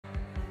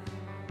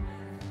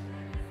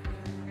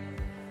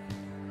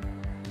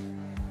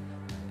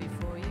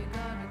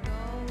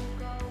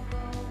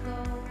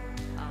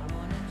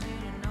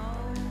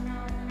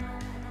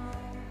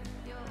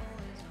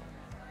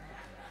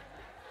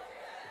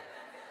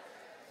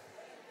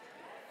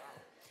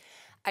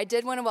I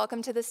did want to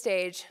welcome to the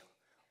stage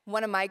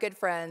one of my good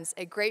friends,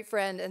 a great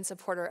friend and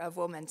supporter of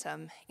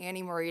Womentum,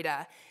 Annie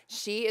Morita.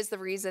 She is the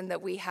reason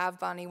that we have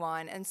Bonnie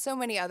Wan and so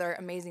many other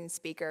amazing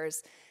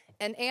speakers.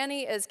 And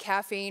Annie is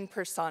caffeine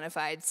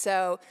personified.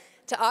 So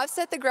to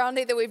offset the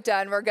grounding that we've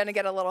done, we're going to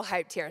get a little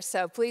hyped here.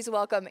 So please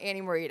welcome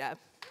Annie Morita.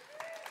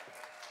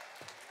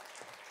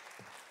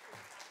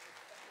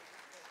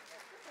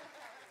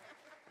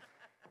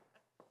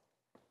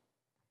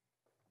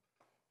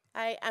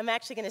 I'm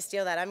actually going to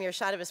steal that. I'm your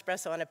shot of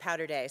espresso on a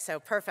powder day, so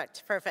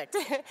perfect, perfect.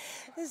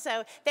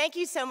 So thank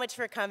you so much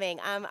for coming.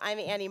 I'm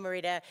Annie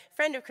Morita,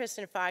 friend of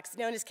Kristen Fox,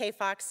 known as K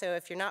Fox, so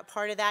if you're not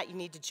part of that, you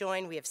need to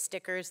join. We have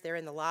stickers. They're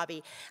in the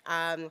lobby.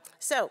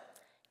 So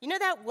you know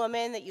that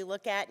woman that you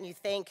look at and you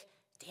think,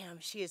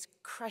 damn, she is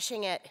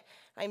crushing it.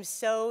 I'm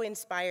so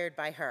inspired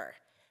by her.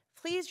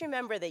 Please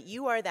remember that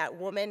you are that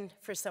woman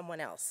for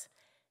someone else.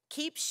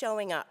 Keep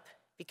showing up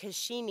because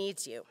she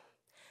needs you.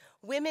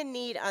 Women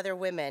need other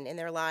women in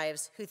their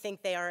lives who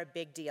think they are a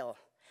big deal.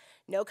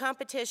 No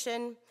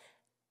competition,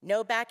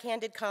 no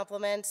backhanded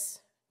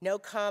compliments, no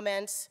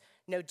comments,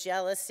 no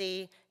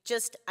jealousy,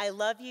 just I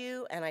love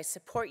you and I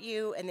support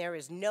you and there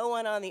is no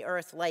one on the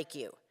earth like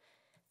you.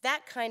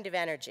 That kind of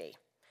energy.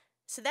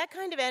 So that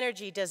kind of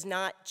energy does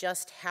not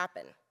just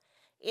happen.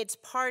 It's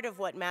part of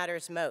what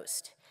matters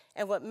most.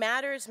 And what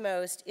matters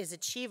most is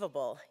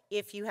achievable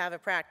if you have a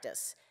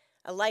practice,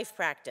 a life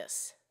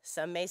practice.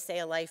 Some may say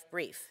a life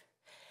brief.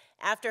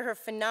 After her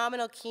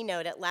phenomenal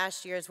keynote at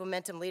last year's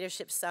Womentum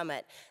Leadership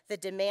Summit, the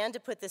demand to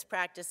put this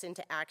practice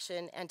into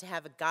action and to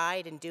have a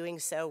guide in doing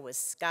so was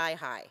sky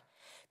high.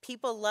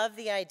 People loved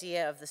the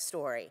idea of the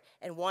story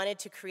and wanted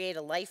to create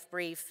a life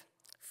brief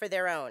for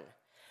their own.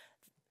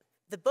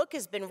 The book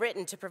has been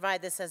written to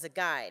provide this as a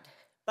guide,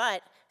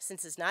 but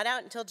since it's not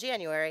out until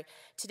January,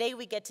 today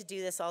we get to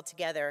do this all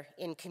together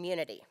in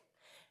community.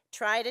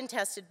 Tried and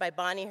tested by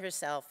Bonnie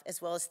herself,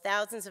 as well as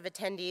thousands of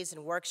attendees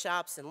and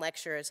workshops and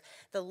lectures,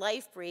 the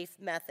Life Brief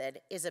method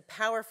is a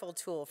powerful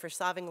tool for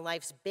solving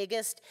life's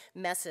biggest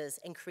messes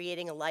and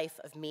creating a life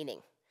of meaning.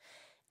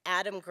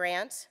 Adam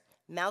Grant,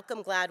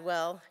 Malcolm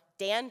Gladwell,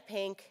 Dan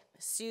Pink,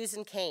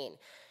 Susan Cain.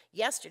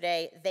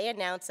 Yesterday, they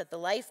announced that the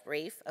Life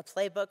Brief, a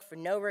playbook for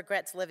no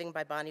regrets living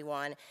by Bonnie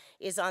Wan,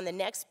 is on the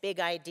next Big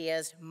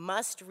Ideas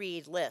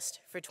must-read list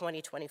for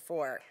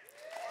 2024.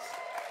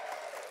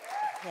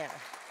 Yeah.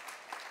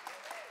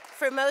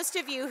 For most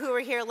of you who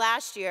were here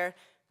last year,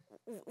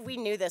 we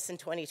knew this in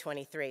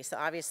 2023, so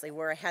obviously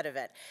we're ahead of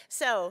it.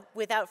 So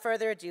without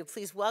further ado,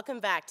 please welcome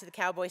back to the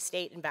Cowboy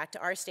State and back to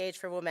our stage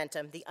for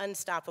Womentum, the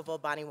unstoppable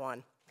Bonnie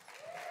Wan.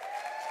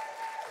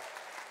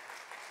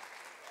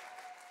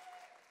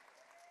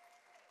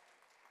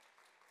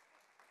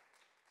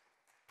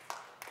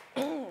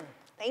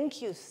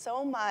 Thank you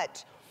so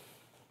much.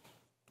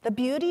 The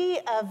beauty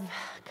of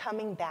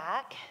coming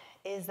back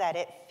is that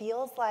it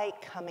feels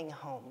like coming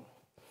home.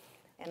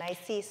 And I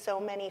see so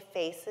many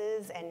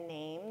faces and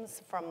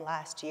names from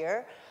last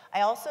year.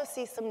 I also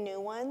see some new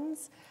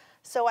ones.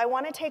 So I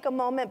want to take a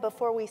moment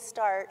before we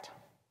start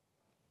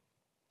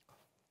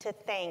to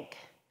thank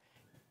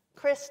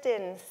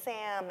Kristen,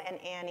 Sam, and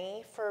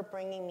Annie for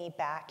bringing me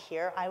back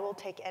here. I will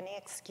take any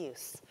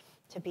excuse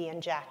to be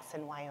in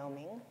Jackson,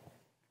 Wyoming.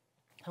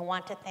 I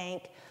want to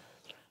thank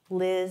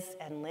Liz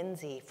and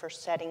Lindsay for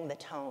setting the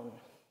tone.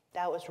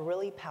 That was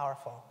really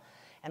powerful.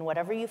 And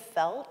whatever you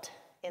felt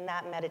in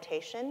that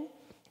meditation,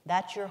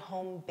 that's your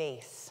home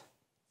base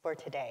for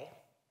today.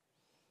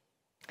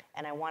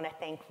 And I want to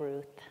thank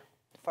Ruth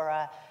for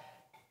a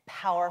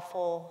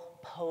powerful,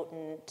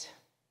 potent,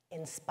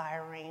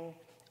 inspiring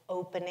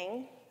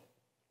opening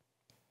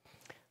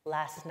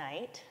last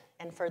night.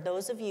 And for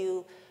those of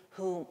you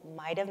who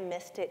might have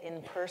missed it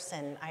in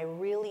person, I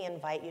really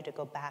invite you to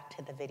go back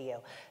to the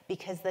video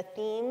because the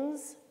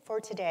themes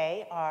for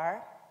today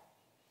are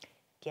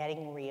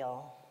getting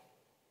real,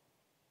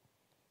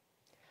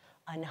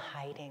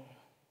 unhiding,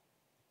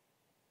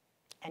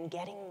 and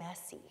getting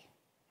messy.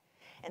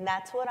 And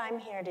that's what I'm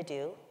here to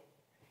do,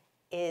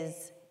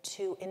 is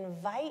to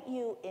invite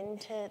you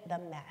into the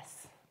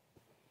mess.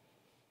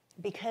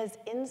 Because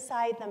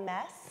inside the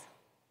mess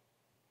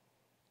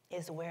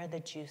is where the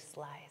juice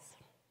lies.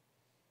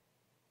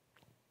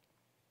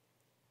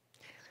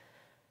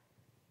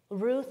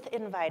 Ruth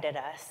invited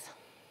us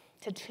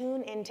to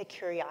tune into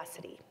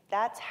curiosity.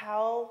 That's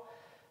how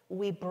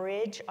we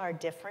bridge our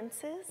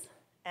differences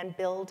and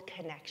build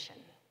connection.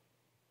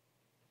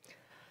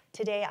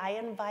 Today, I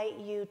invite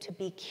you to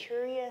be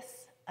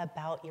curious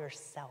about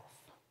yourself.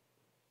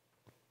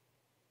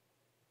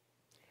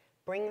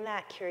 Bring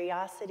that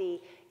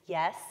curiosity,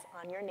 yes,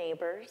 on your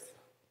neighbors,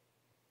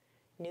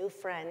 new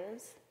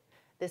friends,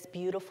 this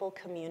beautiful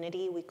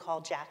community we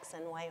call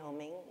Jackson,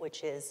 Wyoming,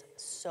 which is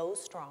so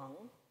strong.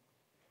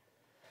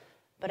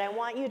 But I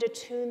want you to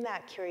tune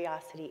that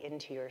curiosity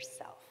into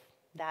yourself.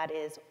 That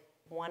is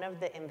one of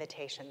the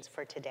invitations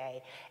for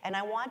today. And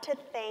I want to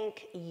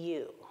thank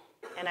you.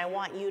 And I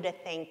want you to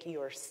thank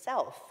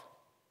yourself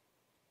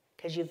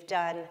because you've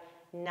done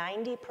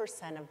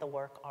 90% of the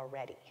work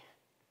already.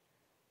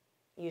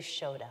 You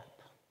showed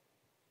up.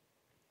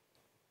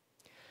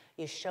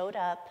 You showed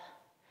up,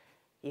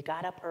 you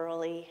got up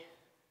early,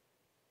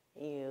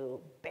 you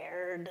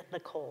bared the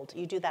cold.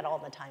 You do that all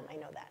the time, I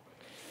know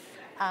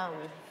that.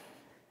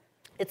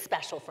 It's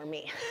special for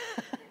me.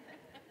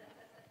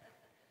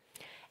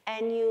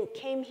 And you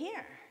came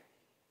here.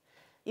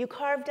 You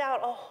carved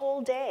out a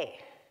whole day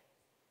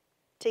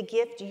to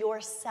gift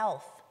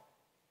yourself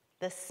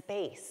the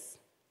space,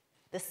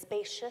 the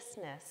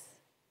spaciousness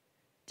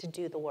to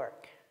do the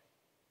work,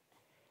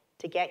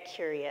 to get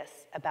curious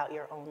about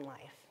your own life.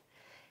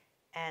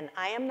 And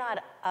I am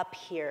not up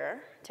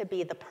here to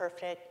be the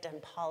perfect and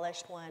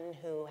polished one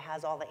who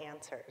has all the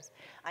answers.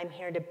 I'm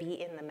here to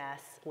be in the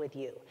mess with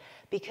you.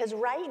 Because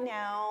right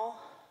now,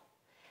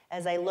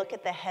 as I look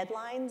at the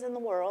headlines in the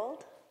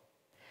world,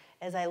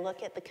 as I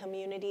look at the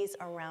communities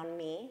around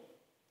me,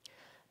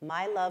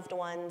 my loved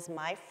ones,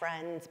 my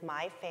friends,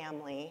 my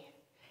family,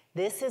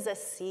 this is a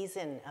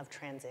season of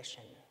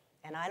transition.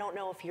 And I don't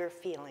know if you're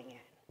feeling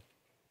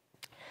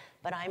it,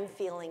 but I'm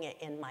feeling it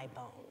in my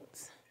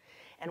bones.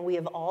 And we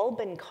have all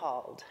been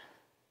called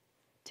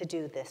to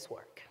do this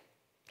work.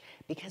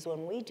 Because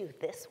when we do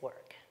this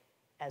work,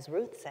 as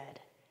Ruth said,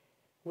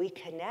 we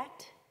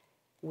connect,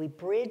 we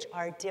bridge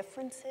our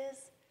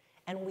differences,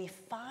 and we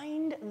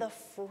find the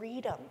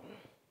freedom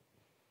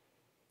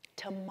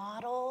to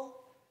model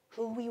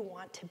who we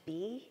want to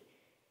be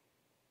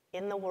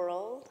in the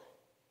world,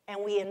 and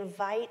we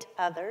invite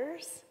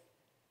others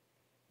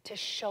to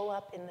show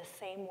up in the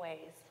same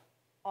ways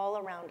all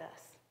around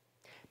us,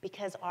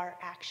 because our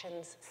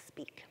actions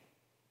speak.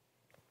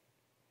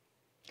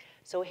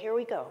 So here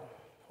we go.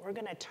 We're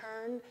going to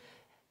turn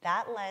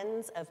that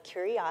lens of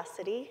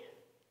curiosity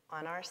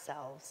on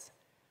ourselves,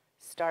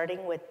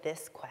 starting with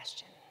this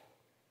question.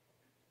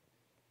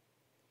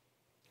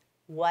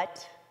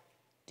 What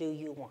do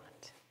you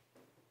want?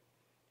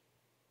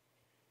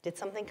 Did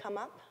something come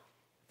up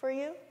for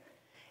you?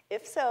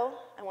 If so,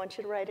 I want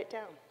you to write it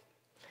down.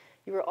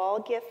 You were all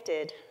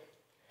gifted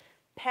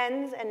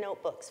pens and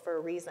notebooks for a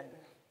reason.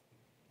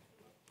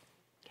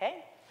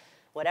 Okay?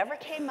 Whatever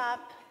came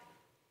up,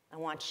 I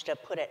want you to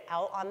put it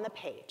out on the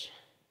page.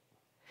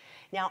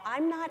 Now,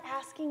 I'm not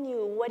asking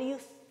you, what do you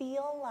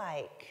feel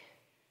like?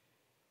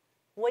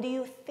 What do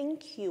you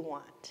think you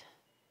want?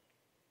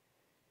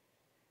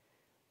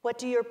 What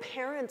do your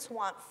parents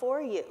want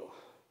for you?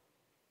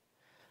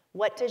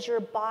 What does your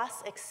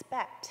boss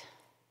expect?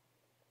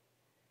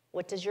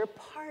 What does your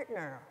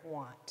partner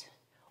want?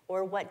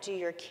 Or what do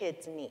your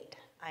kids need?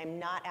 I'm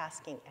not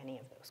asking any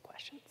of those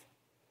questions.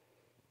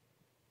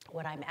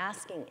 What I'm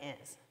asking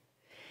is,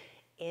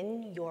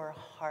 in your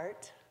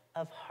heart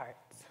of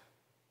hearts,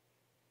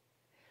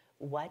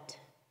 what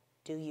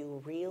do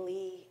you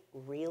really,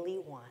 really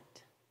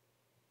want?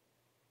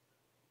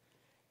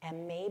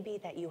 And maybe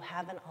that you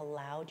haven't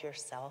allowed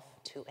yourself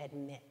to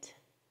admit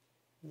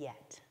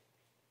yet.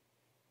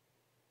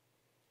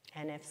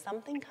 And if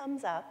something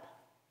comes up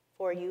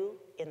for you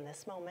in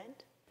this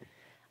moment,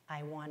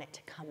 I want it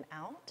to come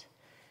out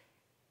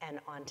and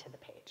onto the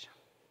page.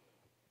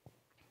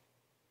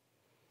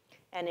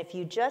 And if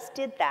you just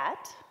did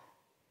that,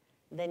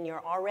 then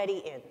you're already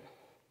in.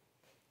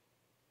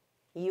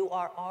 You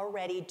are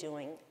already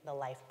doing the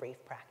life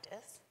brief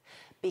practice,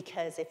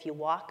 because if you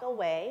walk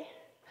away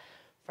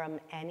from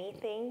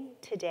anything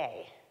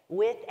today,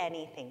 with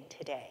anything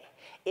today,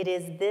 it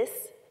is this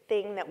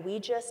thing that we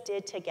just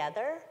did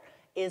together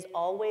is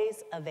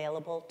always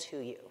available to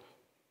you.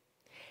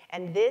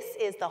 And this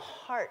is the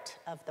heart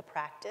of the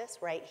practice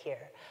right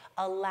here,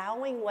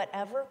 allowing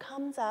whatever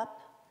comes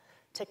up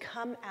to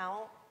come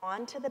out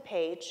onto the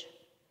page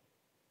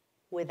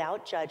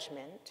without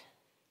judgment,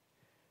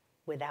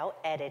 without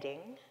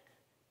editing,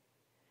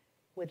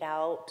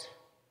 without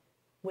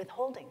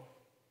withholding.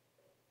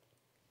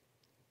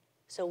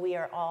 So we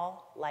are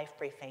all life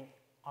briefing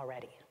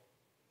already.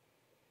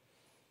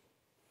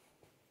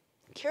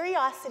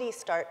 Curiosity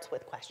starts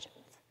with questions.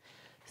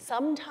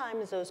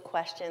 Sometimes those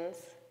questions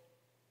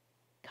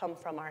come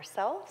from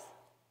ourselves,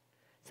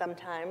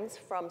 sometimes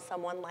from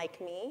someone like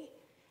me,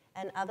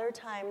 and other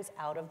times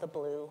out of the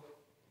blue,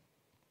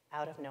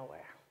 out of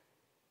nowhere.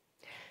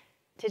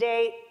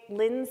 Today,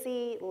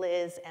 Lindsay,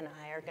 Liz, and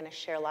I are going to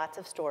share lots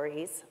of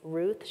stories.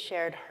 Ruth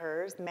shared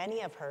hers,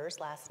 many of hers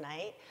last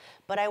night.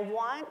 But I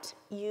want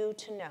you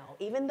to know,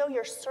 even though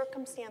your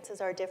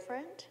circumstances are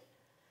different,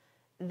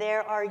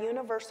 there are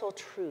universal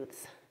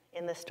truths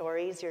in the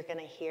stories you're going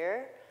to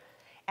hear.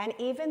 And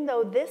even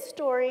though this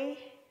story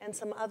and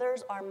some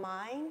others are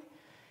mine,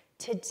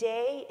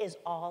 today is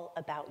all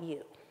about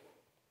you.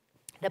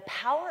 The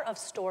power of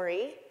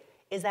story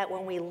is that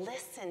when we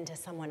listen to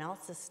someone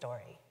else's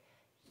story,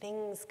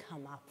 things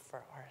come up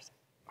for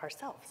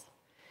ourselves.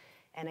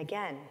 And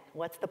again,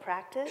 what's the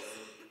practice?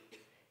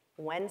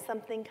 When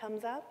something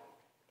comes up,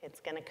 it's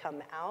going to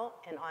come out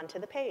and onto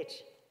the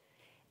page.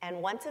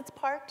 And once it's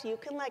parked, you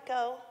can let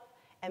go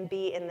and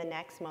be in the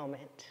next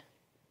moment,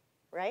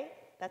 right?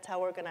 That's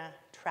how we're going to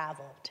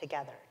travel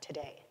together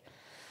today.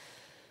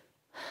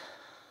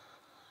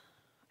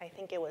 I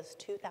think it was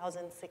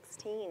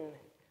 2016.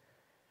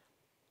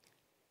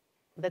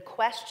 The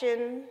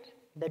question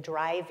the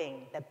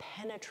driving, the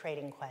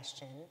penetrating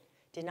question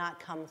did not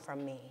come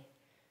from me.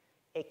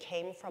 It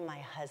came from my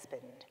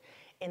husband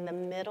in the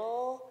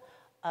middle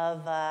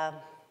of an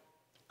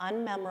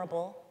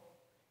unmemorable,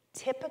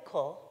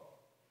 typical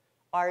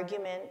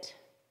argument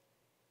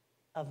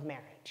of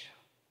marriage.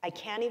 I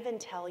can't even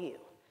tell you.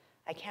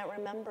 I can't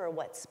remember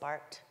what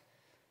sparked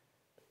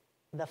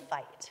the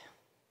fight.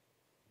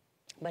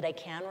 But I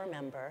can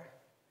remember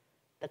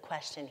the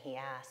question he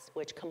asked,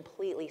 which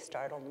completely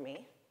startled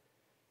me.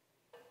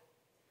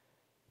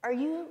 Are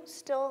you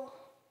still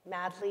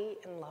madly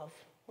in love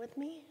with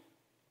me?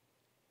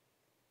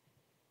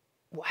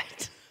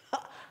 What?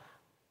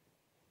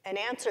 An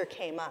answer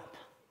came up.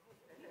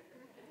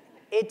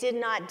 It did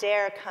not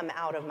dare come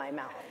out of my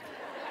mouth.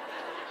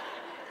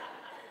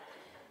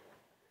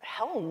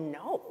 Hell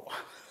no.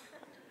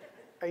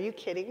 Are you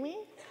kidding me?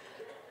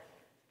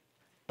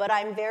 But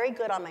I'm very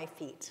good on my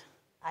feet.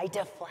 I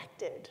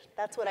deflected.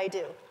 That's what I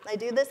do. I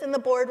do this in the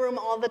boardroom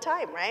all the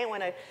time, right?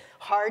 When a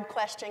hard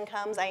question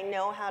comes, I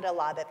know how to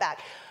lob it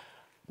back.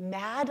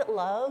 Mad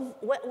love?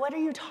 What are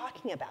you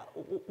talking about?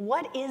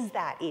 What is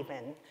that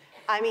even?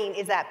 I mean,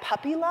 is that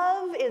puppy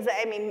love? Is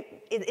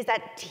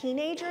that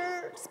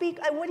teenager speak?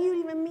 What do you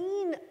even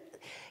mean?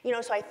 You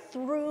know, so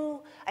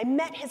I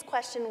met his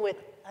question with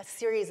a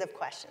series of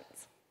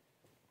questions.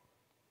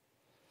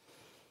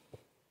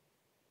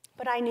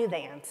 But I knew the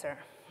answer.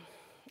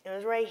 It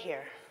was right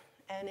here,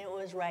 and it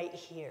was right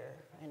here,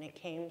 and it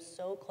came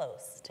so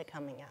close to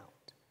coming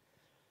out.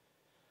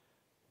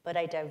 But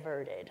I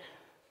diverted.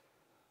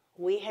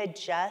 We had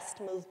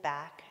just moved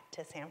back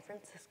to San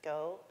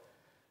Francisco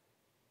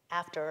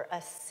after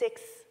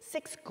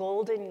six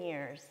golden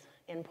years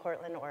in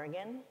Portland,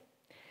 Oregon,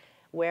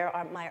 where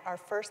our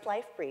first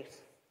life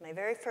brief, my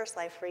very first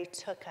life brief,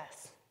 took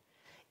us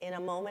in a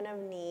moment of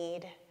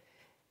need,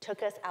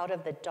 took us out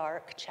of the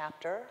dark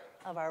chapter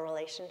of our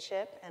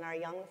relationship and our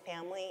young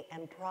family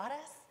and brought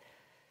us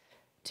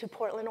to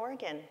Portland,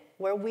 Oregon,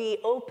 where we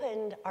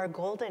opened our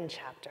golden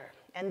chapter.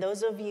 And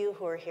those of you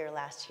who were here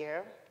last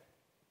year,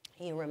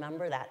 you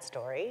remember that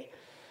story.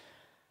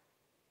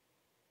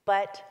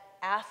 But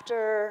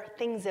after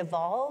things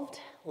evolved,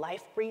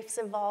 life briefs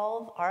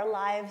evolved, our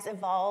lives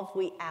evolved,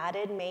 we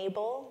added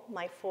Mabel,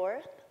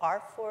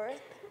 our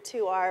fourth,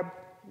 to our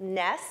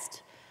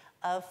nest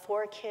of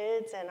 4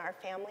 kids and our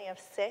family of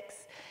 6.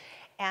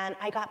 And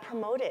I got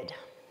promoted.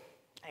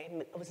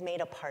 I was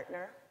made a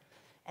partner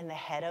and the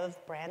head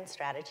of brand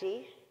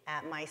strategy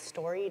at my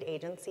storied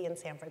agency in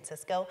San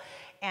Francisco.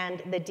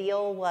 And the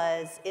deal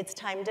was, it's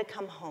time to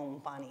come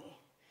home, Bonnie.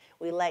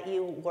 We let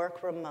you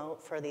work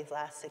remote for these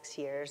last 6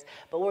 years,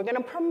 but we're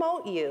gonna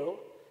promote you,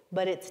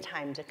 but it's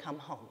time to come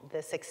home.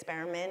 This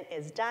experiment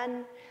is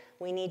done.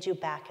 We need you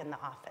back in the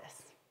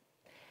office.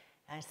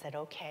 And I said,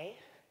 okay.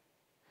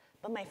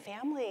 But my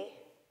family,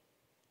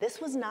 this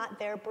was not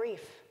their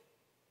brief.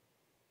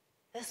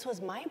 This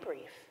was my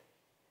brief.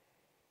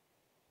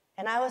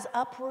 And I was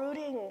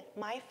uprooting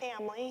my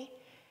family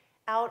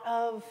out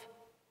of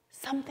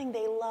something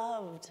they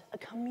loved, a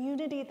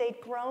community they'd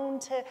grown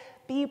to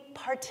be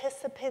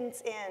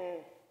participants in.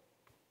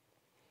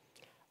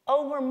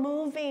 Oh, we're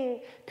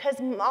moving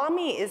because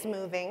mommy is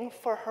moving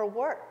for her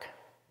work.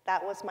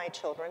 That was my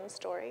children's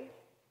story.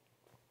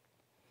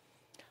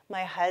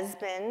 My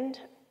husband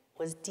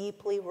was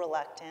deeply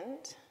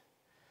reluctant,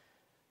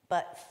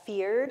 but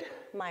feared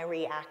my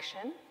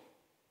reaction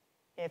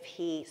if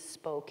he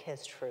spoke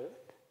his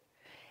truth.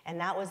 And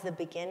that was the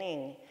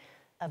beginning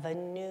of a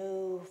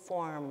new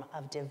form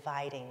of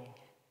dividing,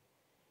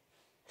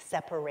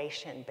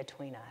 separation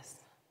between us.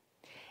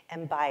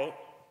 And by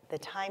the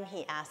time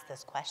he asked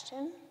this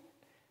question,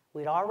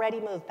 we'd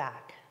already moved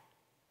back,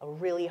 a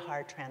really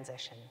hard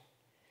transition.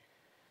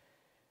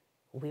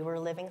 We were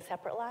living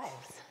separate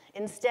lives.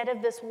 Instead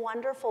of this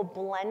wonderful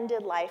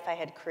blended life I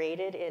had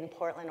created in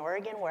Portland,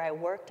 Oregon, where I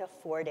worked a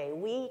 4-day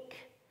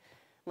week,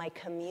 my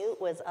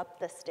commute was up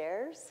the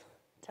stairs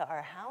to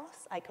our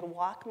house. I could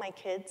walk my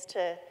kids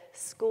to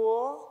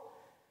school.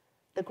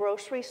 The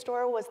grocery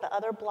store was the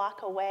other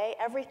block away.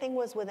 Everything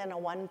was within a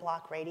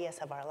 1-block radius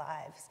of our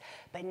lives.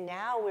 But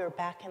now we were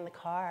back in the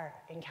car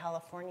in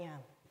California.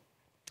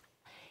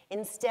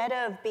 Instead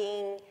of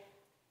being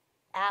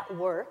at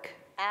work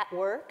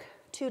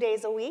 2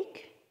 days a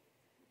week,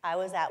 I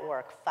was at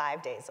work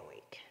 5 days a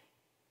week.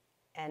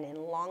 And in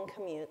long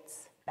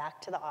commutes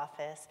back to the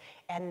office,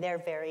 and they're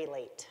very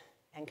late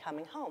and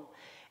coming home.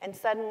 And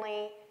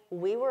suddenly,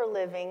 we were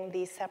living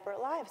these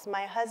separate lives.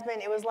 My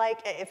husband, it was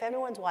like, if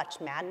anyone's watched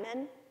Mad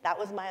Men, that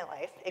was my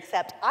life,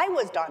 except I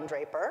was Don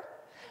Draper,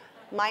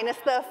 minus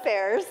the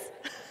affairs.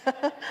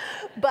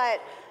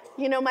 But,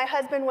 you know, my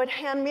husband would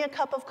hand me a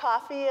cup of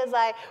coffee as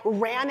I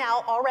ran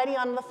out already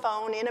on the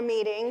phone in a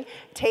meeting,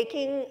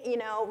 taking, you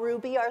know,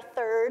 Ruby, our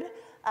third,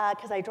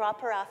 because I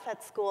drop her off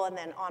at school, and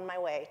then on my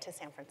way to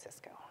San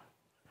Francisco.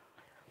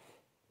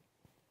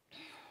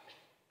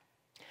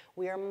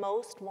 We are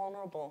most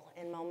vulnerable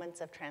in moments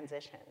of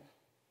transition.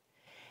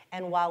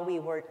 And while we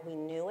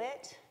knew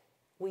it,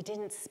 we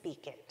didn't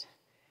speak it.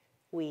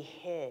 We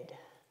hid,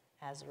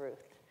 as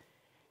Ruth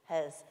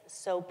has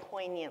so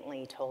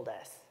poignantly told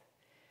us.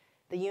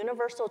 The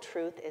universal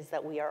truth is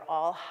that we are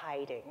all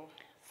hiding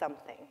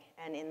something.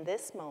 And in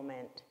this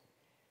moment,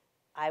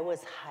 I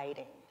was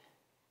hiding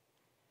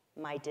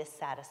my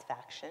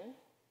dissatisfaction,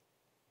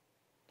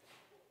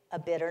 a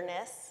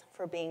bitterness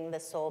for being the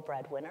sole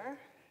breadwinner,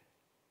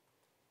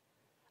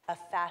 a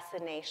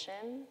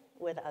fascination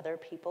with other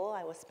people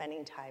I was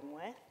spending time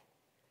with.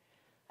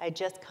 I'd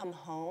just come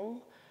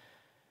home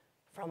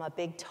from a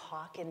big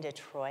talk in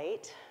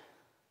Detroit.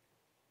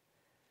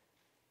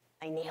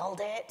 I nailed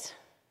it.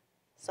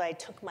 So I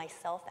took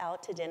myself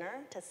out to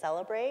dinner to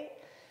celebrate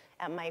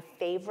at my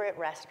favorite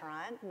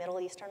restaurant, Middle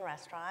Eastern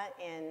restaurant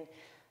in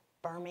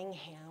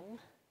Birmingham,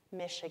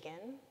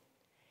 Michigan.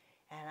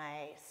 And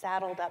I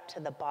saddled up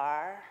to the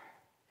bar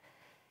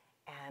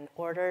and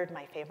ordered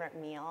my favorite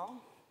meal,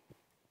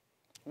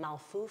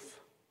 malfouf,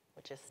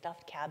 which is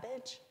stuffed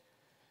cabbage.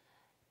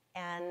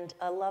 And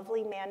a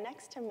lovely man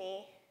next to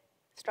me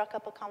struck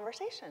up a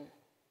conversation.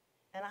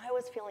 And I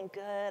was feeling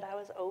good, I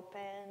was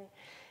open.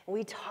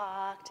 We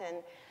talked, and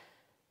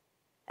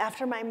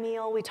after my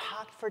meal, we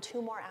talked for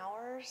 2 more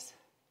hours.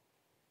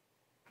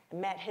 I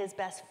met his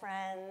best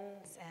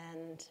friends,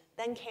 and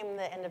then came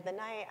the end of the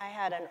night. I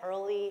had an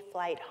early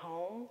flight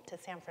home to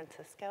San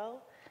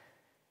Francisco.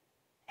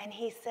 And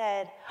he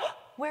said,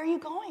 "Where are you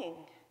going?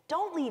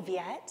 Don't leave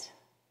yet."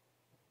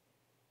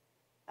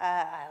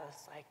 I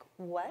was like,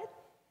 "What?"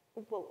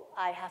 "Well,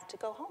 I have to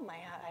go home.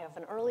 I have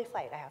an early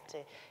flight. I have to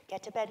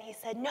get to bed." He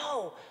said,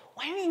 "No,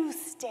 why don't you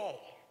stay?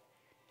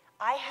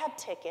 I have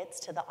tickets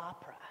to the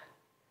opera.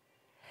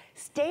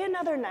 Stay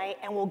another night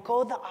and we'll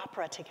go to the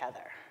opera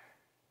together."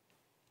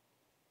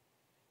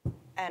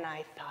 And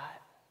I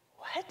thought,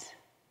 what?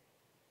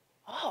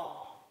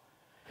 Oh.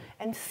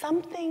 And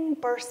something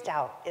burst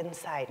out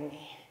inside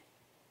me.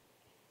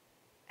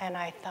 And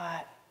I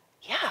thought,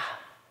 yeah,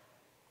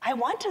 I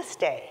want to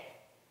stay.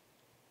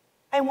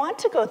 I want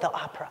to go to the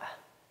opera.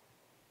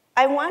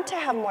 I want to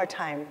have more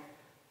time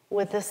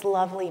with this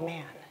lovely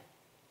man.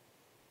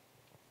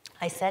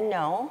 I said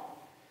no.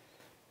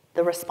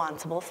 The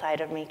responsible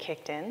side of me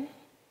kicked in.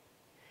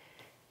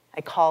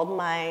 I called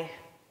my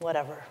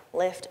whatever,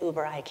 Lyft,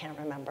 Uber, I can't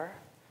remember.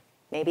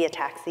 Maybe a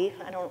taxi,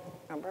 I don't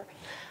remember.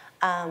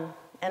 And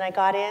I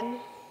got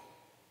in,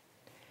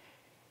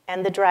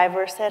 and the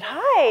driver said,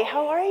 "Hi,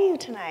 how are you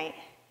tonight?"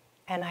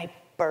 And I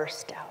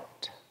burst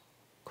out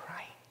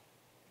crying.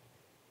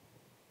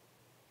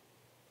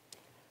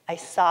 I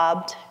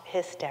sobbed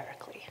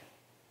hysterically,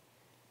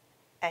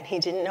 and he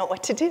didn't know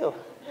what to do.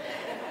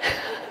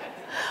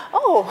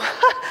 Oh,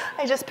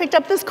 I just picked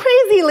up this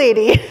crazy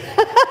lady,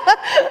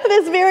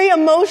 this very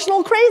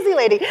emotional crazy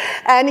lady.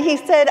 And he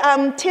said,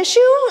 "Tissue?"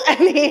 And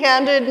he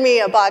handed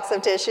me a box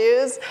of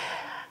tissues.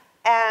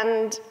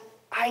 And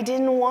I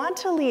didn't want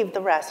to leave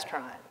the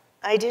restaurant.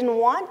 I didn't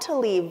want to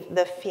leave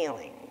the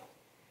feeling.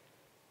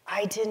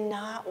 I did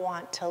not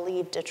want to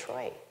leave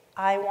Detroit.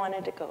 I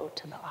wanted to go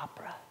to the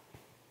opera.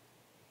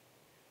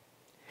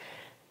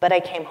 But I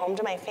came home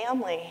to my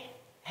family,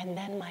 and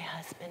then my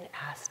husband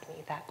asked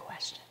me that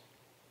question.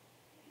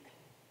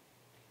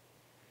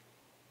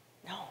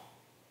 No,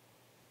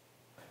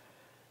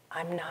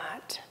 I'm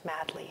not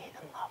madly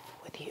in love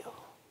with you.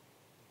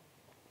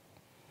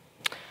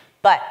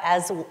 But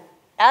as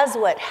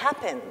what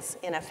happens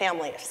in a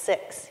family of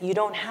 6, you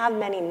don't have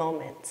many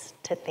moments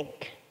to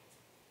think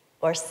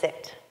or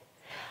sit.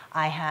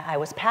 I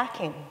was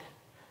packing.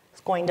 I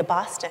was going to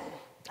Boston.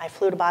 I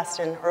flew to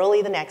Boston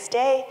early the next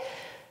day.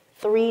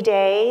 3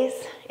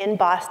 days in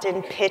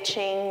Boston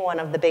pitching one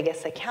of the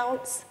biggest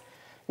accounts,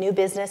 new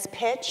business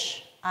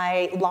pitch.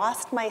 I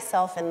lost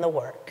myself in the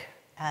work,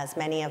 as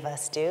many of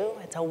us do.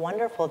 It's a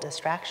wonderful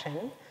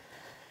distraction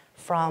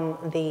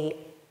from the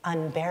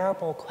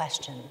unbearable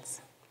questions.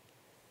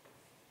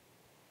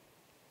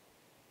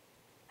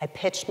 I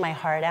pitched my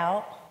heart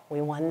out.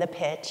 We won the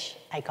pitch.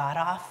 I got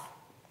off,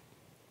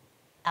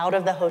 out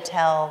of the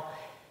hotel,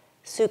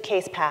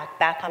 suitcase packed,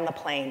 back on the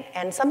plane.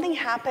 And something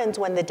happens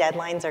when the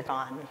deadlines are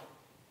gone.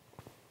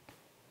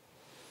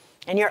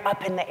 And you're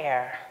up in the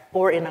air,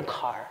 or in a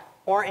car,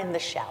 or in the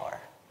shower.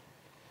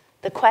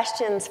 The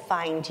questions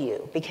find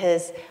you,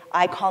 because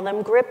I call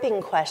them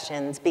gripping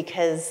questions,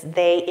 because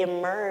they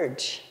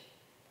emerge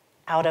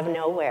out of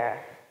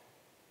nowhere.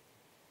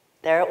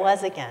 There it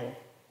was again.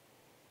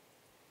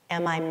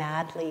 Am I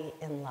madly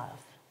in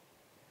love?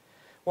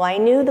 Well, I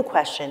knew the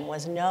question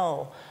was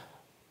no,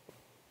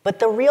 but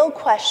the real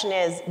question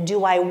is,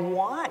 do I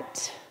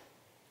want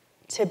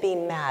to be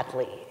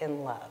madly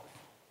in love?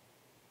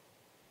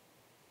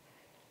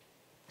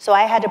 So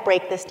I had to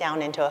break this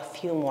down into a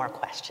few more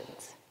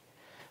questions.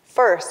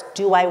 First,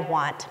 do I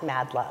want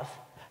mad love?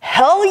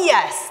 Hell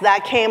yes,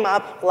 that came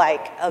up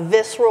like a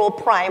visceral,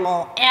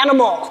 primal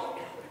animal.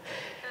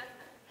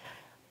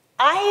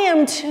 I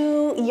am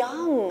too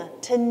young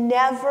to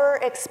never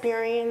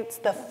experience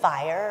the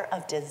fire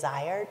of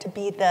desire, to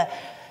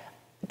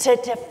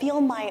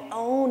feel my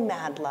own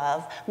mad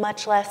love,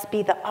 much less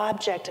be the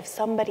object of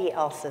somebody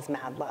else's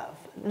mad love.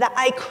 That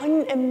I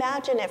couldn't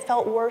imagine. It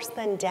felt worse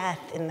than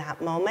death in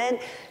that moment.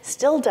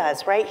 Still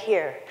does, right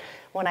here.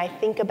 when I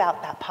think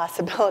about that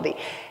possibility.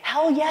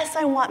 Hell yes,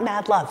 I want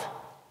mad love.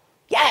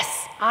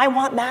 Yes, I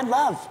want mad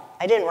love.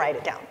 I didn't write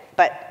it down,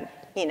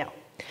 but you know.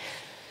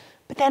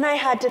 But then I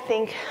had to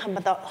think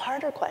about the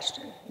harder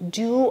question.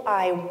 Do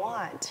I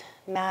want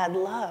mad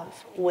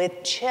love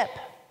with Chip,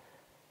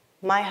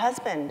 my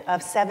husband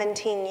of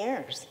 17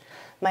 years,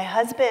 my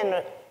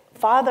husband,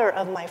 father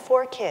of my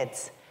 4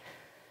 kids,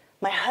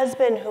 my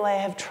husband who I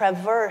have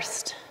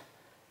traversed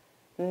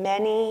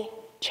many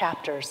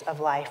chapters of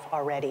life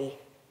already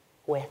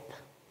with?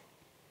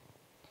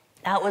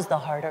 That was the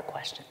harder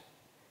question.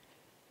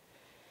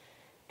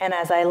 And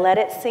as I let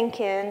it sink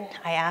in,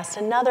 I asked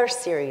another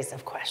series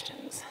of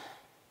questions.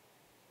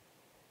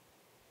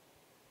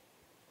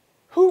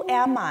 Who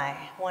am I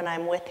when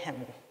I'm with him?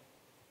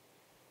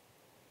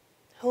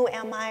 Who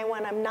am I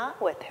when I'm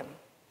not with him?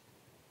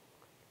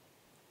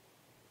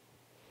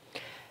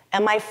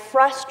 Am I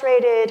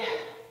frustrated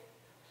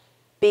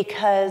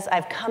because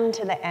I've come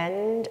to the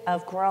end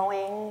of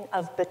growing,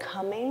 of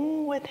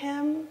becoming with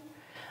him?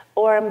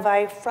 Or am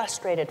I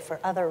frustrated for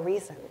other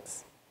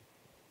reasons?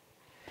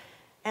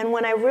 And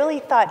when I really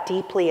thought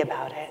deeply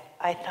about it,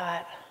 I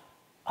thought,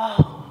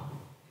 oh,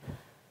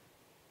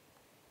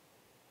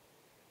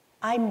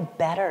 I'm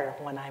better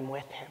when I'm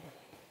with him.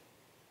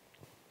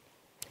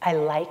 I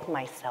like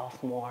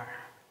myself more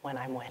when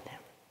I'm with him.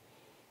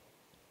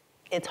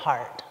 It's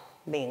hard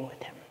being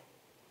with him.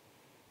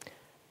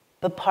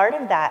 But part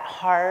of that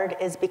hard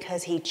is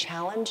because he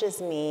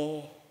challenges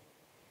me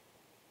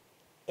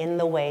in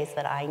the ways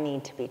that I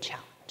need to be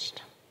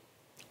challenged.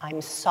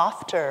 I'm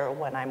softer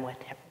when I'm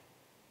with him.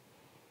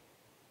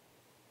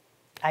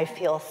 I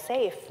feel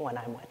safe when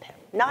I'm with him.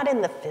 Not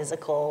in the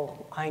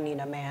physical, I need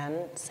a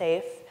man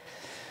safe,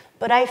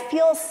 but I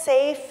feel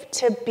safe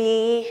to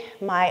be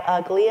my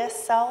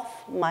ugliest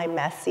self, my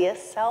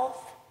messiest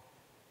self,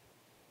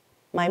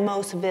 my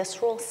most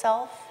visceral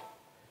self.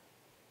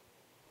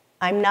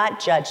 I'm not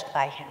judged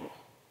by him.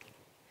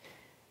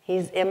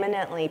 He's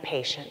eminently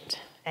patient,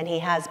 and he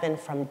has been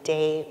from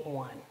day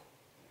one.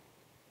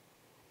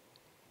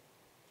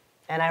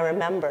 And I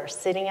remember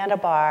sitting at a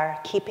bar,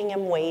 keeping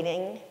him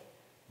waiting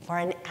for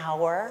an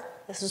hour.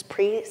 This was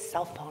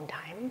pre-cell phone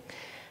time.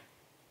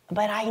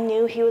 But I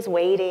knew he was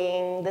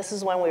waiting. This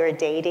is when we were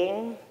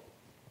dating.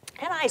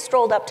 And I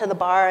strolled up to the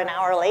bar an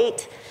hour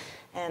late,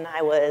 and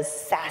I was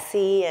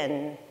sassy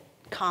and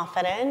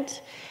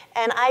confident,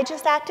 and I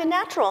just acted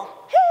natural.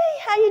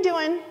 Hey, how you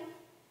doing?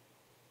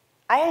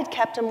 I had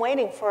kept him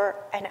waiting for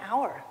an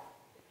hour.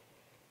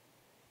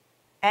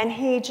 And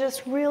he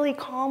just really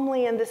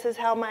calmly, and this is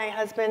how my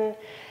husband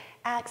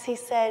acts, he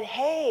said,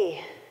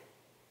 hey,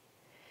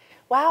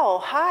 wow,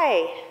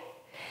 hi.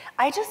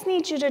 I just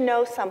need you to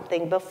know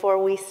something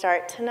before we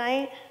start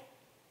tonight.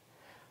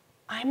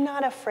 I'm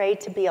not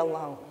afraid to be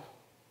alone.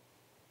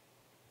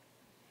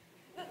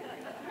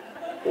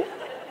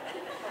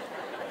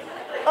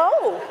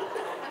 Oh,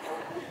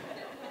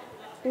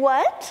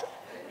 what?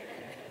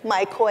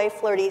 My coy,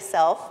 flirty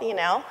self, you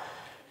know.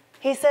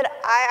 He said,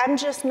 I'm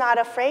just not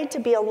afraid to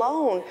be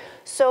alone.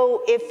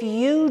 So if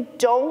you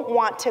don't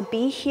want to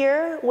be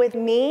here with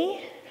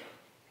me,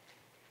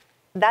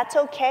 that's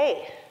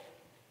okay.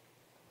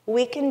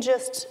 We can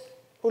just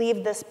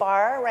leave this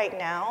bar right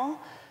now,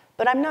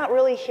 but I'm not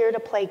really here to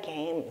play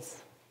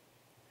games.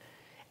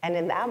 And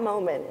in that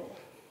moment,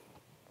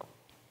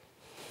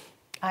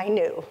 I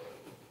knew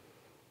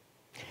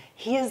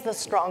he is the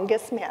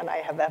strongest man I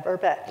have ever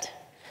met.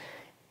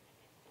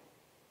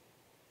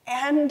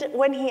 And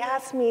when he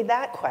asked me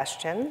that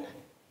question,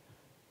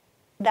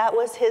 that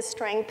was his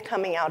strength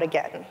coming out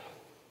again,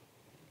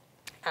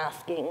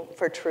 asking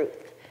for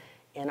truth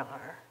in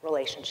our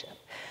relationship.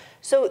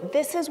 So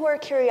this is where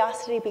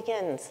curiosity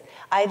begins.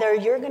 Either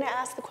you're going to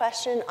ask the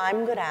question,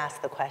 I'm going to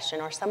ask the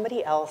question, or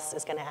somebody else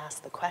is going to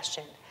ask the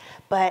question.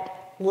 But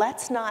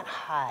let's not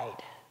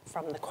hide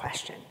from the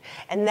question.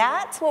 And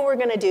that's what we're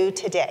going to do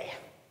today.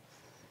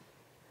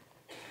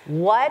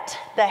 What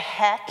the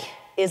heck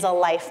is a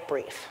life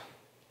brief?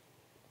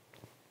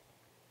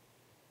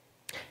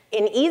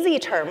 In easy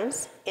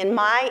terms, in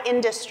my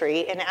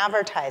industry, in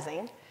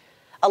advertising,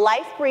 a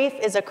life brief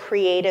is a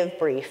creative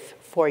brief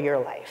for your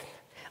life.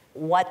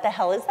 What the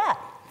hell is that,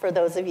 for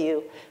those of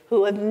you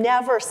who have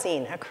never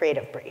seen a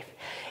creative brief?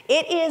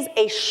 It is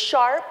a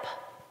sharp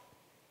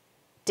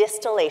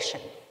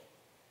distillation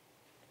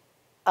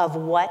of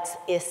what's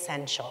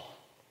essential,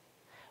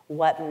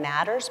 what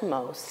matters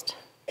most,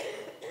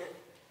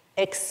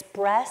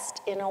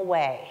 expressed in a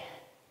way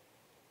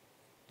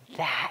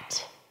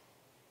that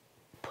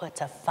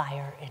puts a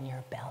fire in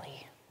your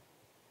belly,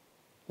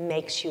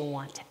 makes you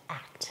want to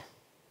act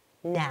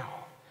now,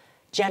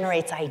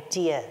 generates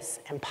ideas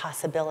and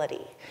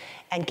possibility,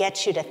 and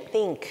gets you to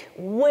think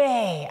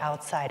way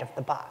outside of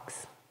the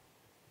box.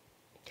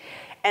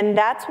 And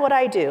that's what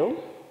I do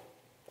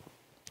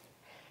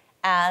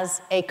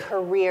as a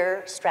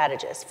career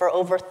strategist. For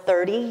over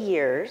 30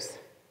 years,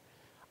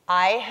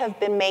 I have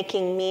been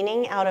making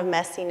meaning out of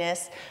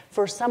messiness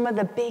for some of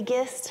the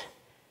biggest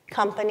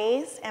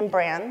companies and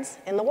brands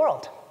in the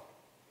world.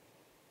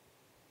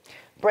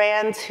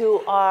 brands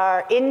who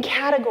are in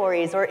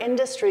categories or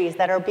industries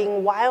that are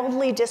being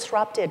wildly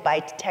disrupted by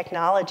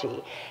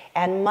technology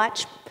and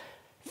much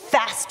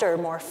faster,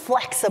 more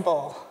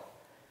flexible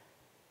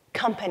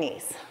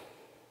companies.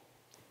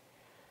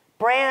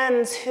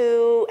 Brands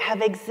who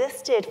have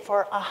existed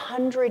for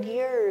 100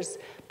 years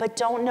but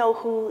don't know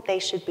who they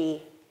should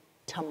be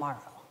tomorrow.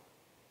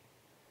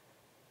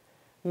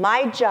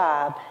 My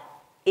job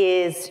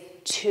is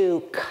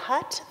to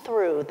cut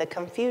through the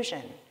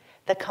confusion,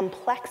 the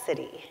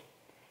complexity,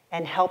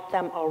 and help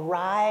them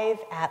arrive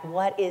at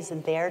what is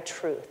their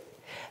truth,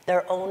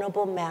 their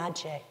ownable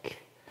magic,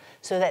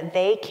 so that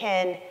they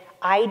can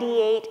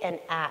ideate and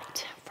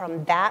act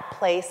from that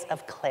place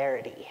of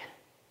clarity.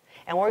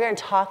 And we're going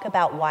to talk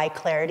about why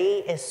clarity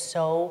is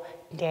so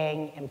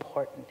dang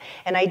important.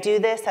 And I do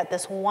this at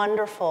this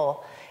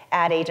wonderful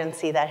ad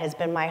agency that has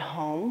been my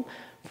home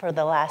for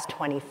the last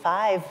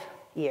 25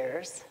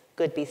 years,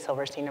 Goodby,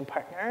 Silverstein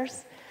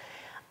Partners.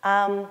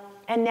 And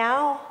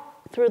now,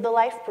 through the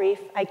Life Brief,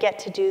 I get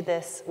to do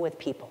this with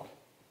people.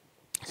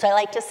 So I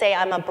like to say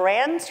I'm a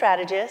brand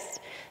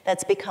strategist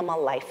that's become a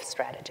life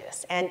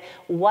strategist. And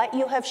what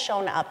you have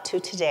shown up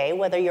to today,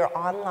 whether you're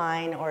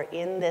online or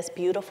in this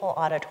beautiful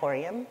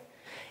auditorium,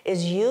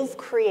 is you've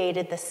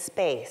created the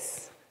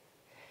space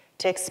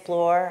to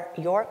explore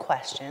your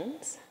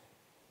questions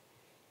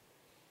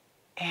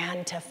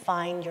and to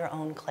find your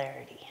own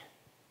clarity.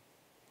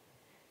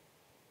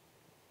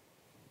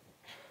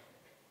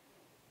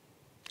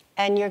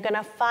 And you're going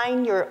to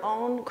find your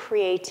own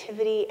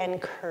creativity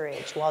and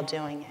courage while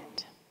doing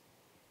it.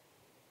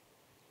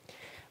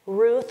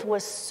 Ruth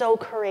was so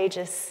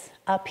courageous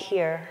up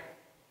here,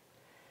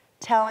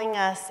 telling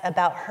us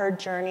about her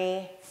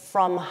journey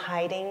from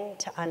hiding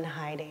to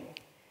unhiding.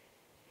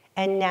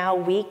 And now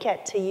we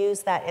get to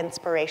use that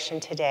inspiration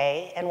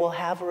today, and we'll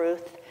have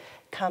Ruth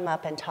come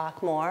up and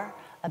talk more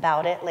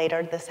about it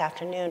later this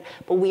afternoon.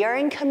 But we are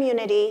in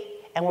community,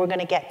 and we're going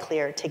to get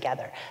clear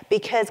together.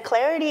 Because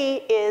clarity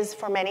is,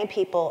 for many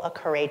people, a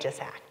courageous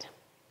act.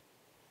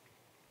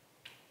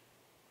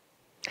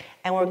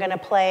 And we're going to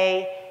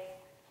play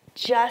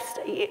just,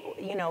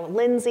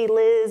 Lindsay,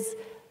 Liz,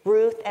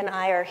 Ruth, and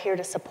I are here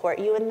to support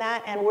you in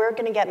that. And we're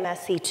going to get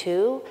messy,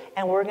 too,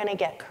 and we're going to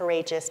get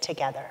courageous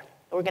together.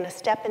 We're going to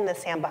step in the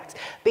sandbox.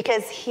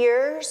 Because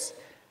here's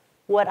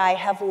what I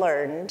have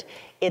learned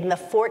in the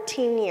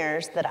 14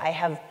 years that I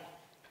have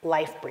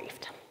life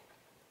briefed.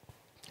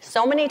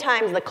 So many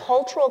times the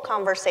cultural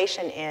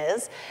conversation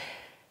is,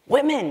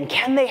 women,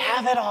 can they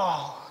have it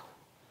all?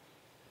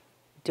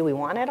 Do we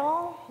want it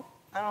all?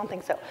 I don't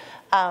think so.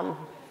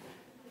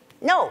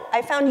 No,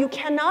 I found you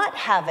cannot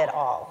have it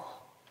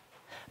all.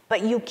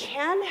 But you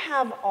can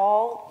have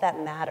all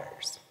that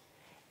matters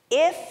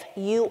if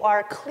you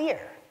are clear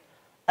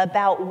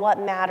about what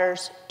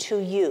matters to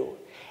you,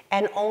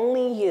 and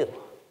only you.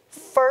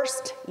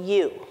 First,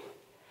 you.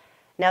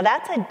 Now,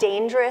 that's a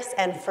dangerous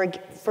and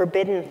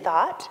forbidden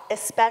thought,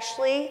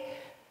 especially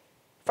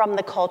from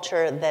the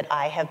culture that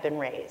I have been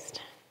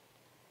raised.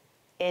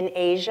 In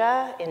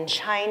Asia, in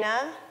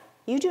China,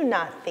 you do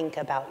not think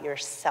about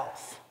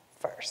yourself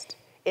first.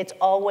 It's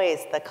always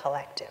the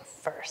collective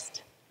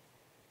first.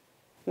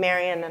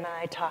 Marion and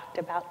I talked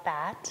about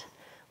that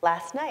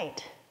last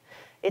night.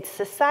 It's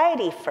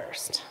society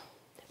first,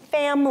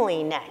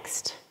 family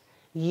next,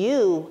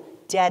 you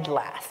dead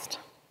last.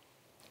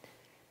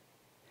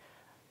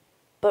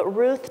 But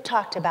Ruth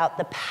talked about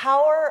the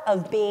power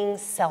of being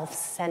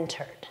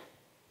self-centered.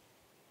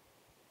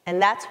 And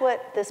that's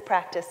what this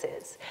practice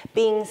is,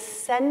 being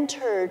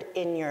centered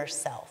in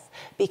yourself.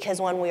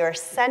 Because when we are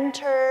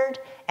centered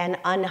and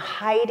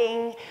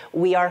unhiding,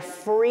 we are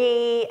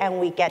free and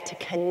we get to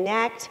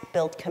connect,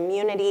 build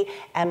community,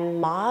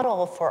 and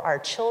model for our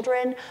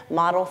children,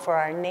 model for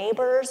our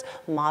neighbors,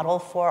 model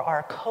for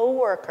our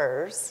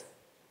coworkers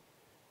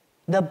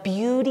the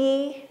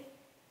beauty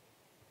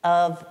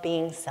of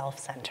being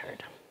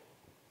self-centered.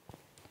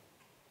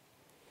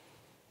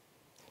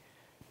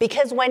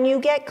 Because when you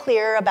get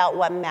clear about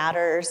what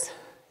matters,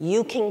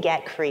 you can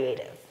get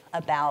creative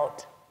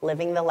about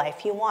living the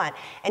life you want.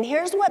 And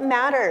here's what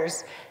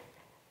matters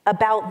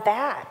about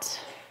that.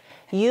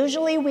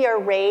 Usually we are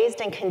raised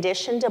and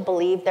conditioned to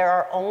believe there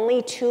are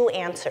only two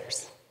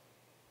answers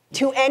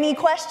to any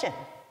question: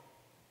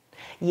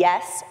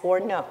 yes or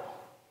no,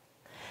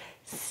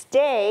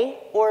 stay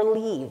or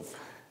leave,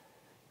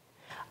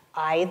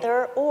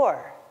 either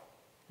or,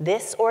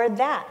 this or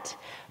that.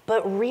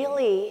 But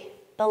really,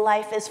 the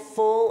life is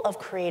full of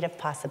creative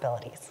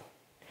possibilities.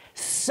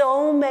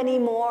 So many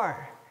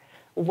more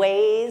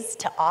ways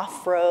to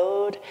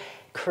off-road,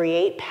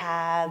 create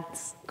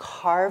paths,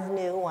 carve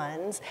new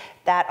ones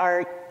that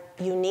are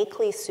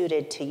uniquely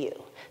suited to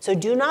you. So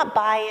do not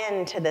buy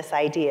into this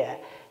idea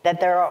that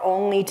there are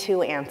only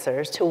two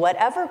answers to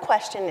whatever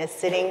question is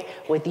sitting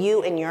with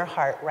you in your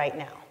heart right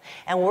now.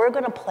 And we're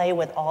going to play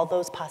with all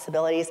those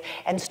possibilities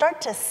and start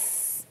to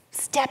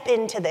step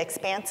into the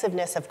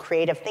expansiveness of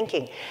creative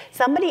thinking.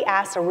 Somebody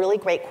asked a really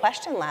great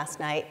question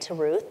last night to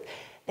Ruth.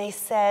 They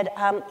said,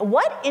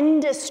 what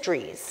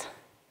industries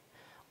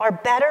are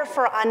better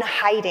for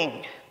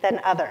unhiding than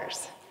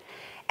others.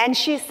 And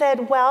she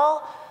said,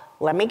 well,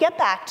 let me get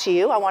back to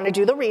you. I want to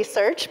do the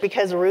research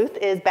because Ruth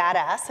is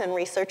badass and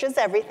researches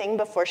everything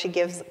before she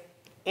gives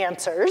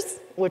answers,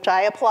 which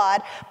I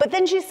applaud. But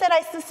then she said,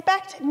 I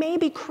suspect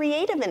maybe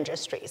creative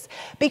industries,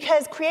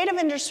 because creative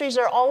industries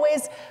are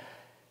always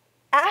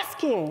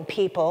asking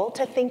people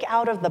to think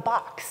out of the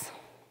box.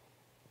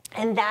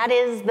 And that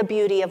is the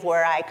beauty of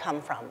where I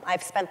come from.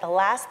 I've spent the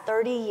last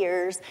 30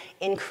 years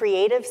in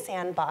creative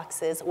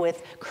sandboxes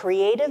with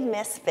creative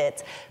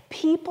misfits,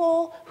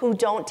 people who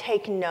don't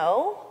take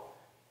no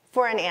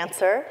for an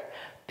answer,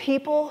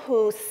 people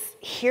who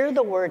hear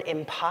the word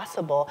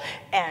impossible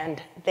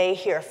and they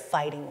hear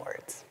fighting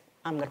words.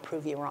 I'm going to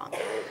prove you wrong.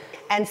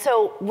 And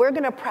so we're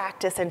going to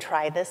practice and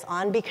try this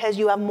on because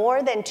you have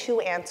more than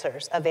 2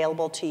 answers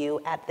available to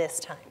you at this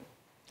time.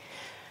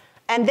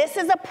 And this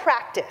is a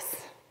practice,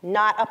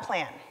 not a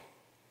plan.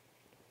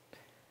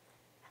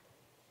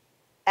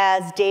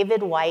 As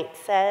David White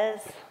says,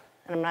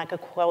 and I'm not going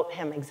to quote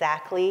him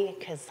exactly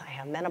because I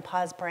have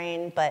menopause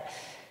brain, but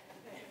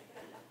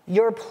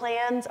your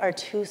plans are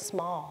too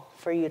small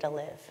for you to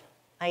live.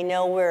 I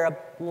know we're a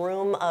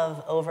room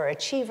of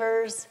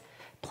overachievers,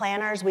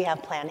 planners. We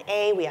have plan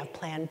A, we have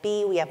plan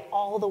B, we have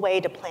all the way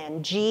to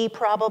plan G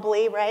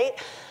probably, right?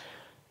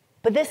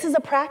 But this is a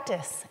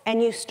practice,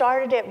 and you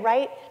started it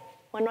right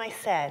when I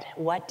said,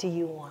 what do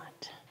you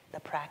want? The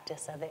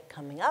practice of it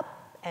coming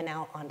up and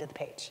out onto the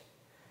page.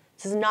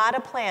 This is not a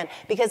plan,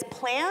 because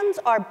plans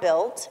are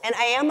built, and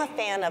I am a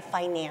fan of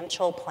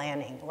financial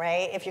planning,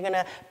 right? If you're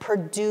gonna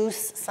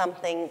produce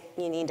something,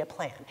 you need to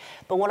plan.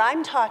 But what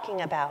I'm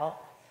talking about,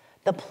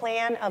 the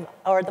plan of,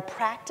 or the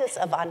practice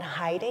of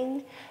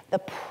unhiding, the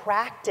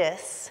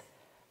practice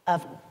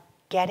of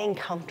getting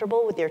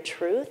comfortable with your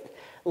truth,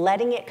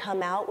 letting it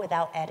come out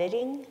without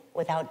editing,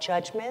 without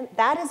judgment,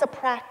 that is a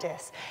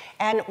practice.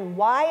 And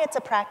why it's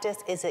a practice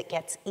is it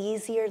gets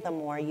easier the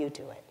more you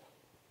do it.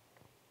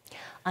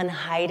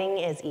 Unhiding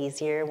is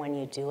easier when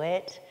you do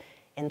it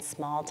in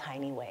small,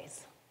 tiny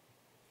ways,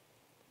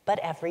 but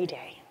every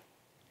day.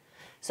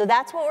 So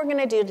that's what we're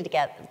going to do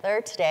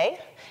together today.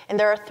 And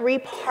there are 3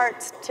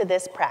 parts to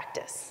this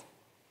practice.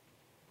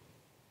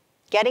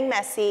 Getting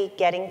messy,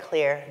 getting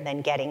clear,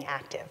 then getting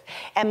active.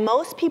 And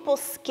most people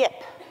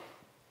skip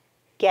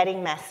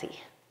getting messy.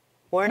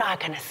 We're not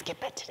going to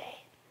skip it today.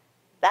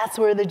 That's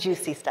where the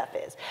juicy stuff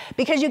is.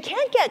 Because you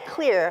can't get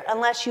clear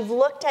unless you've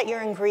looked at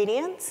your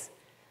ingredients.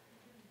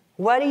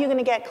 What are you going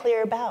to get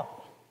clear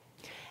about?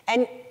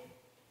 And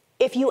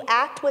if you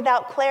act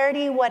without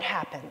clarity, what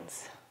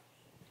happens?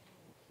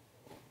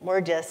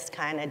 We're just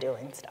kind of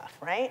doing stuff,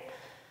 right?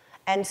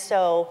 And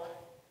so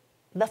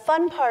the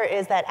fun part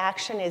is that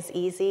action is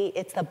easy.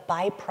 It's the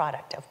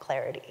byproduct of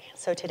clarity.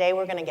 So today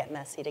we're going to get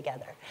messy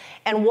together.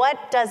 And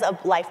what does a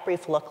life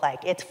brief look like?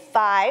 It's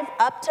 5,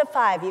 up to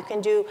 5. You can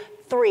do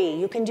 3,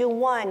 you can do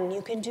 1,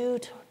 you can do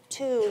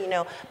 2, you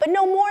know, but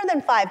no more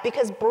than 5,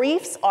 because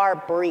briefs are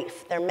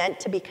brief. They're meant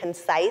to be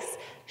concise,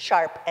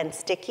 sharp, and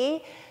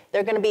sticky.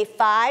 They're going to be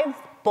 5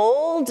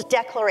 bold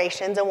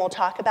declarations, and we'll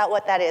talk about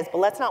what that is, but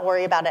let's not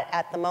worry about it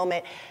at the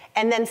moment,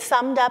 and then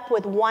summed up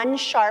with 1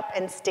 sharp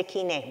and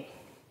sticky name.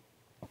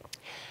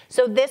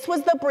 So this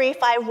was the brief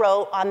I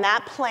wrote on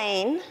that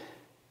plane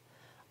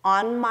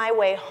on my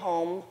way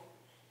home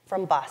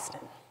from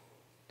Boston.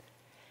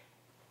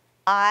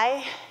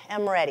 I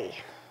am ready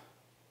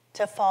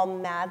to fall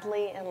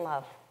madly in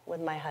love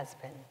with my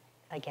husband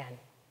again.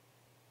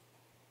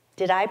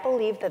 Did I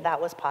believe that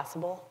that was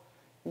possible?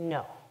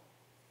 No.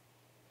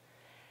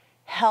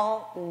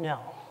 Hell no.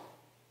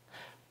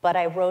 But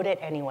I wrote it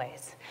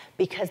anyways,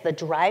 because the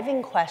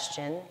driving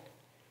question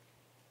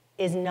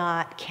is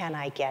not, can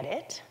I get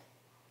it?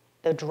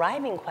 The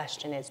driving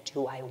question is,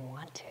 do I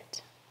want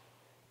it?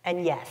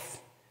 And yes,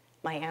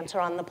 my answer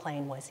on the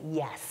plane was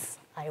yes,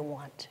 I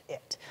want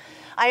it.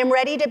 I am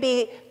ready to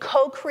be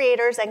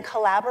co-creators and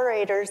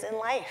collaborators in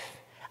life.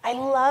 I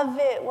love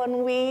it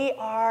when we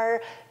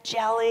are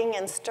gelling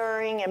and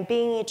stirring and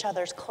being each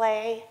other's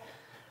clay.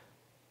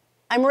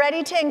 I'm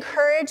ready to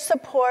encourage,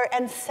 support,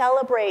 and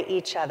celebrate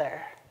each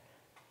other.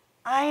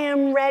 I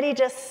am ready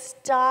to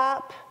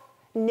stop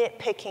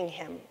nitpicking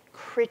him,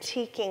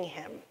 critiquing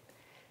him,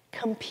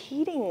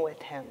 competing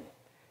with him.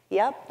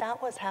 Yep,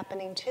 that was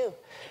happening too.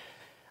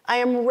 I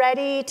am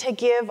ready to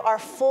give our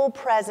full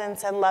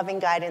presence and loving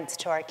guidance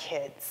to our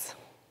kids.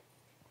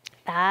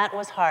 That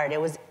was hard.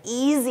 It was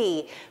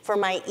easy for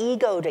my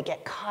ego to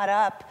get caught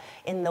up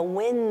in the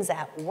wins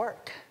at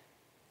work.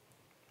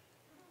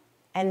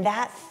 And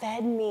that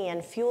fed me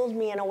and fueled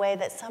me in a way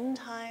that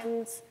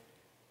sometimes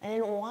I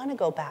didn't want to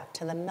go back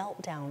to the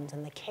meltdowns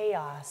and the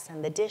chaos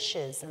and the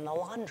dishes and the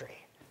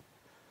laundry.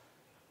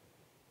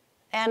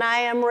 And I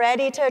am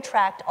ready to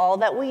attract all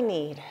that we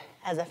need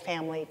as a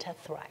family to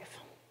thrive.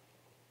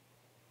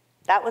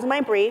 That was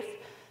my brief,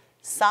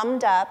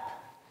 summed up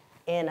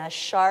in a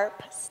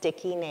sharp,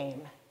 sticky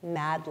name,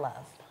 Mad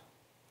Love.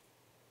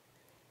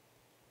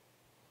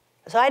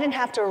 So I didn't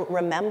have to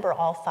remember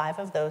all 5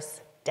 of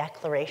those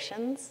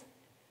declarations.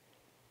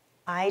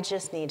 I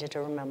just needed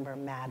to remember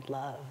Mad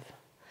Love.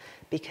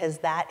 because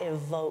that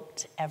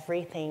evoked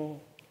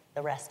everything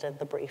the rest of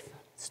the brief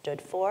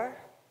stood for.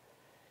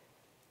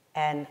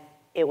 And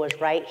it was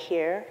right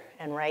here,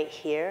 and right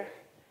here,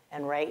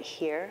 and right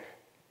here,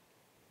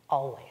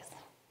 always.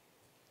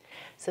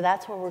 So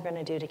that's what we're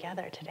gonna do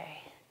together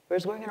today. We're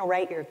gonna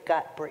write your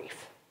gut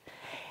brief.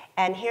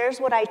 And here's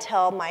what I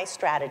tell my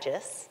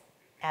strategists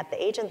at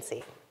the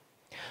agency.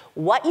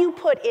 What you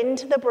put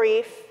into the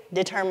brief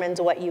determines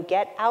what you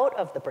get out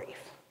of the brief.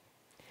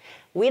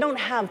 We don't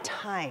have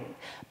time,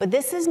 but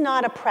this is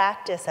not a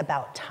practice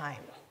about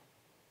time.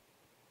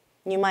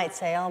 You might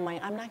say, oh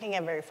I'm not gonna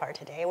get very far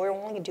today. We're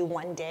only gonna do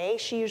one day.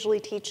 She usually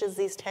teaches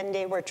these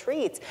 10-day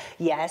retreats.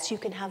 Yes, you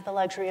can have the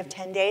luxury of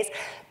 10 days,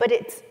 but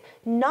it's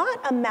not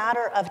a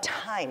matter of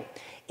time.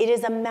 It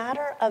is a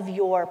matter of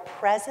your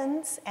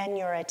presence and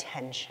your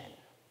attention.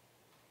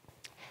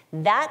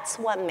 That's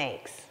what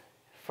makes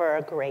for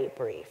a great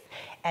brief.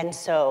 And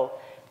so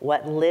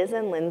what Liz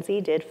and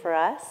Lindsay did for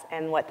us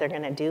and what they're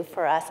gonna do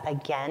for us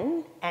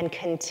again and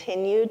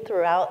continued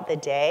throughout the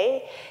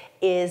day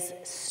is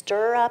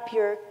stir up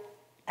your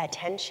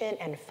attention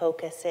and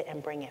focus it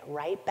and bring it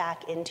right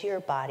back into your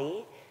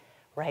body,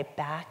 right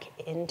back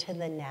into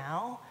the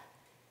now,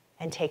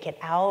 and take it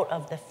out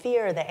of the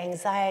fear, the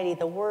anxiety,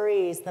 the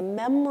worries, the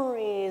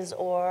memories,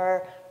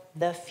 or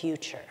the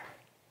future.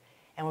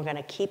 And we're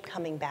gonna keep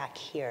coming back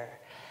here.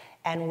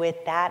 And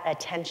with that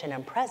attention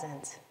and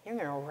presence, you're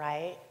gonna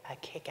write a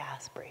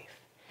kick-ass brief.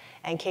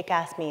 And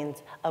kick-ass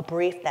means a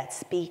brief that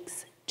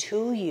speaks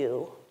to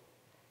you,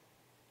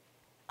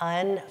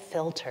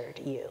 unfiltered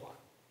you,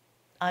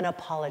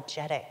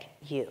 unapologetic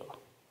you.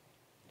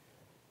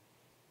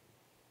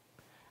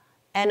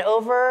 And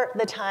over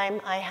the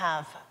time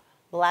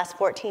the last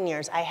 14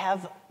 years, I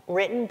have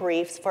written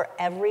briefs for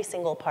every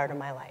single part of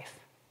my life.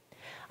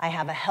 I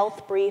have a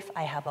health brief,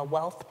 I have a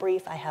wealth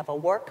brief, I have a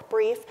work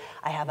brief,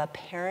 I have a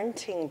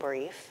parenting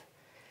brief,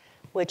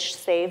 which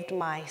saved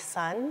my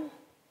son.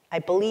 I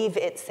believe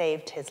it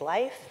saved his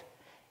life,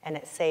 and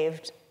it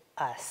saved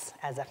us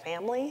as a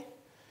family.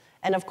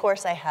 And of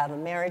course, I have a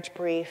marriage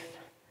brief.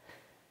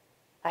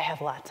 I have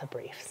lots of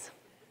briefs.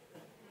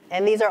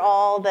 And these are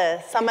all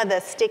some of the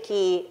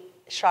sticky,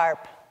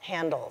 sharp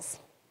handles.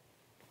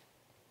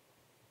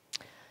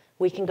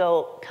 We can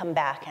come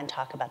back and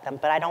talk about them,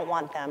 but I don't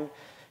want them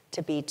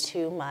to be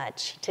too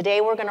much.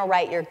 Today we're gonna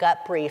write your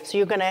gut brief. So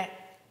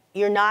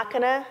you're not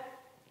gonna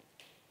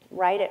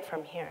write it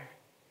from here.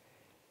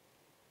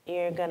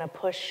 You're gonna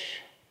push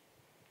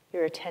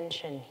your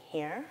attention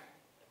here,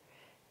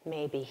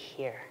 maybe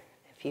here,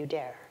 if you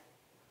dare.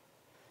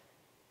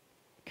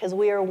 Because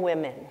we are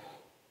women.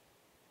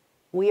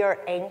 We are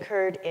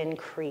anchored in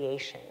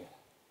creation.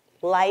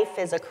 Life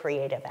is a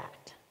creative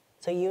act.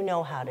 So you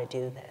know how to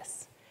do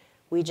this.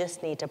 We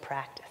just need to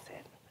practice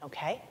it,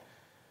 okay?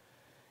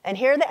 And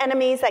here are the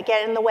enemies that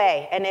get in the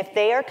way. And if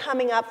they are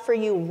coming up for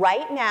you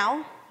right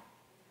now,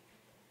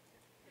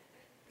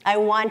 I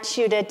want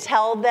you to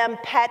tell them,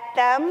 pet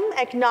them,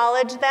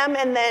 acknowledge them,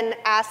 and then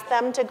ask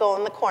them to go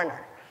in the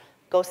corner.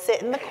 Go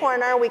sit in the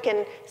corner. We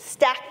can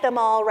stack them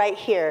all right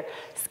here.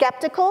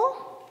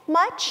 Skeptical,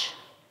 much?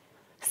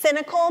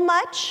 Cynical,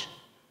 much?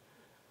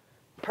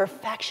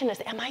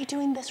 Perfectionist. Am I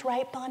doing this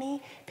right,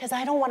 Bonnie? Because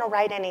I don't want to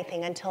write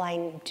anything until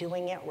I'm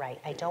doing it right.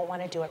 I don't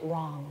want to do it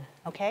wrong,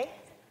 okay?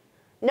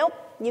 Nope,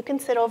 you can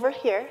sit over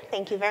here.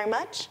 Thank you very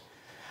much.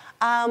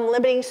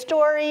 Limiting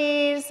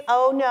stories.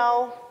 Oh,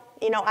 no.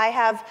 You know,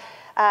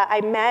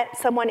 I met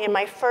someone in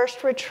my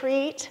first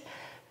retreat.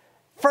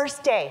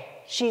 First day,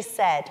 she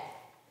said,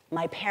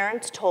 my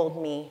parents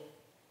told me,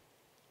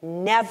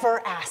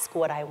 never ask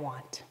what I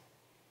want.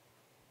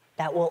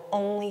 That will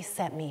only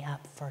set me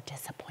up for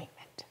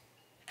disappointment.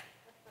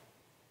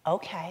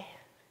 Okay.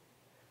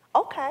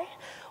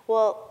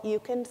 Well, you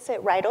can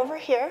sit right over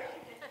here.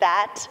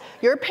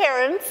 Your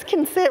parents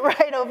can sit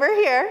right over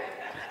here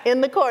in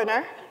the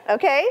corner,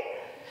 okay?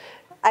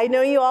 I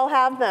know you all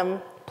have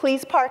them.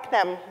 Please park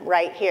them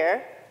right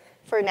here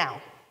for now,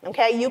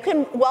 okay? You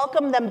can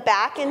welcome them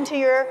back into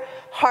your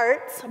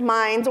hearts,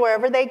 minds,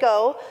 wherever they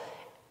go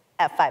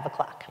at 5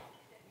 o'clock.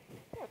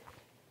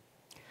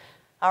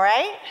 All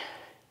right?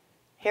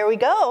 Here we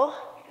go.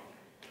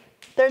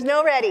 There's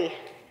no ready.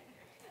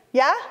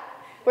 Yeah?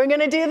 We're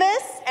gonna do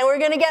this, and we're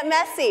gonna get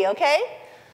messy, okay?